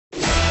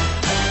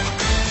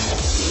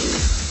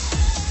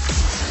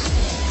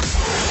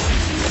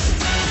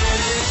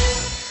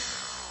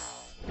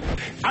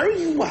Are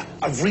you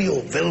a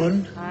real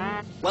villain?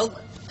 Well,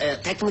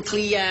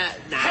 technically, nah.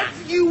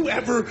 Have you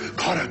ever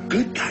caught a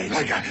good guy,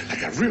 like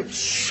a real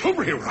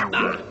superhero?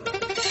 Nah.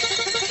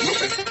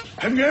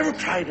 Have you ever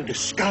tried a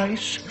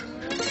disguise?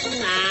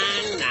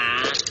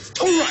 Nah.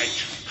 All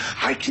right.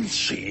 I can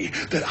see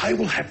that I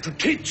will have to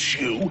teach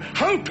you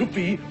how to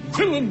be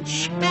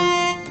villains.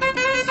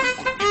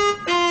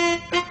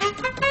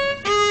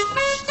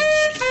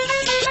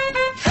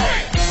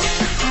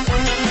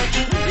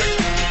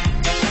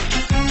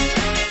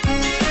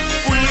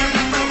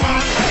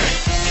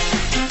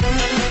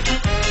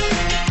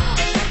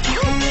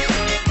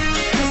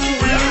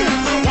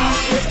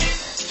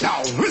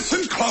 Now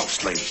listen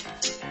closely.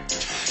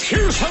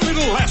 Here's a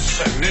little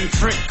lesson in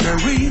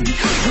trickery.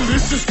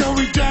 This is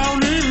going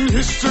down in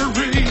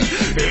history.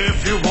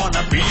 If you want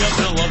to be a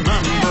villain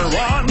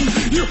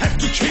 #1, you have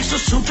to chase a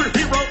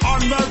superhero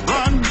on the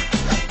run.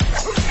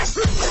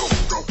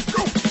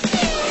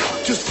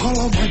 Just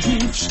follow my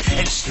moves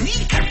and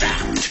sneak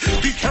around.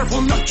 Be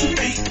careful not to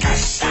make a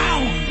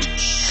sound.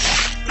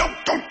 No,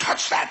 don't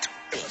touch that.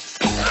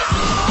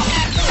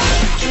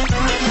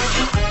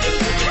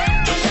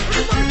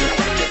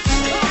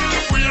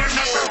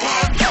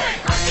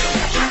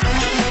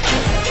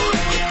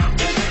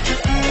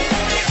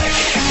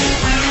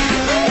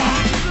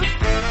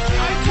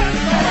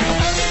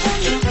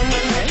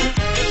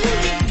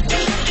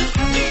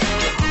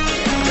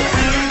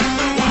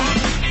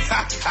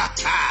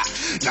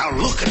 Now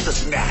look at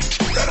this net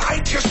that I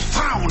just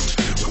found.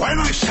 When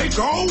I say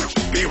go,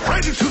 be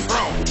ready to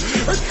throw.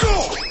 Go!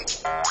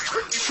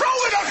 Throw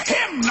it at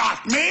him,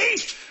 not me!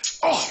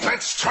 Oh,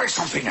 let's try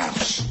something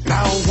else.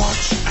 Now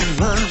watch and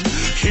learn.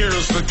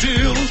 Here's the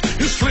deal.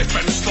 You slip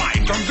and